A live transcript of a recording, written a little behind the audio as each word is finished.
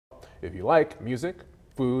If you like music,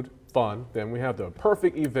 food, fun, then we have the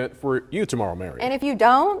perfect event for you tomorrow, Mary. And if you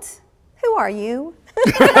don't, who are you?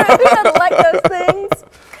 Who doesn't like those things?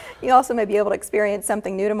 You also may be able to experience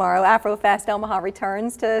something new tomorrow. Afro Fest Omaha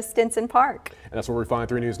returns to Stinson Park. And that's where we find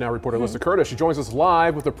 3 News Now reporter Alyssa Curtis. She joins us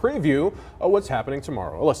live with a preview of what's happening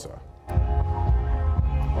tomorrow. Alyssa.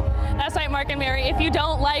 That's right, Mark and Mary. If you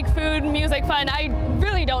don't like food, music, fun, I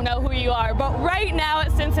really don't know who you are. But right now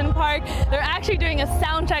at Stinson Park, they're actually doing a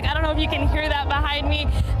sound check. I don't know if you can hear that behind me.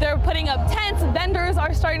 They're putting up tents. Vendors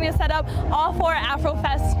are starting to set up, all for Afro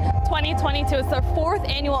Fest 2022. It's their 4th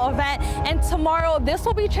annual event. And tomorrow, this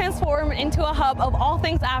will be transformed into a hub of all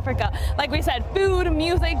things Africa. Like we said, food,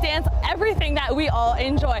 music, dance, everything that we all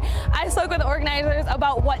enjoy. I spoke with the organizers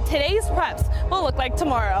about what today's preps will look like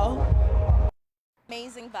tomorrow.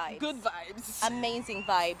 Amazing vibes. Good vibes. Amazing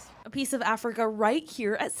vibes. A piece of Africa right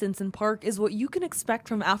here at Stinson Park is what you can expect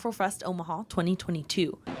from Afro Fest Omaha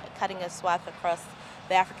 2022. Cutting a swath across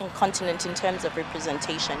the African continent in terms of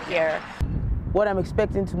representation here. What I'm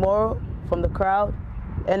expecting tomorrow from the crowd,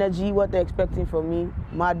 energy, what they're expecting from me,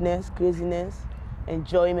 madness, craziness,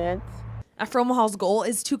 enjoyment. Afro Omaha's goal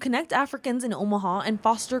is to connect Africans in Omaha and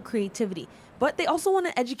foster creativity, but they also want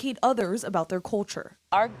to educate others about their culture.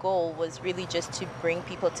 Our goal was really just to bring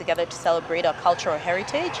people together to celebrate our cultural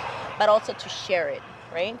heritage, but also to share it,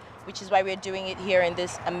 right? Which is why we're doing it here in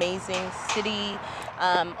this amazing city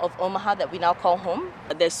of Omaha that we now call home.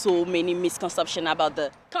 There's so many misconceptions about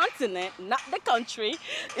the continent, not the country.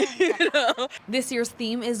 You know? This year's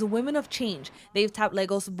theme is Women of Change. They've tapped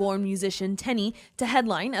Lagos-born musician Tenny to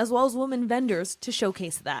headline, as well as women vendors to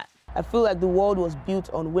showcase that. I feel like the world was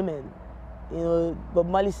built on women. You know, but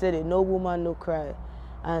Mali said it, no woman, no cry.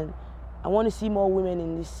 And I want to see more women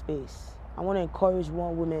in this space. I want to encourage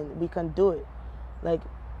more women. We can do it. Like,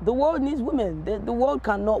 the world needs women. The world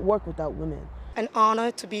cannot work without women. An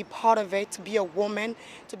honor to be part of it, to be a woman,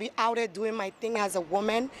 to be out there doing my thing as a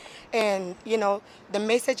woman. And, you know, the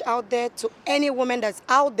message out there to any woman that's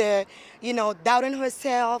out there, you know, doubting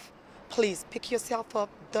herself, please pick yourself up,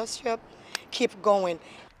 dust you up, keep going.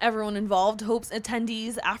 Everyone involved hopes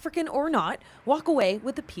attendees, African or not, walk away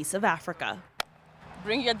with a piece of Africa.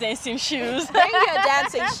 Bring your dancing shoes. Bring your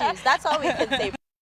dancing shoes. That's all we can say.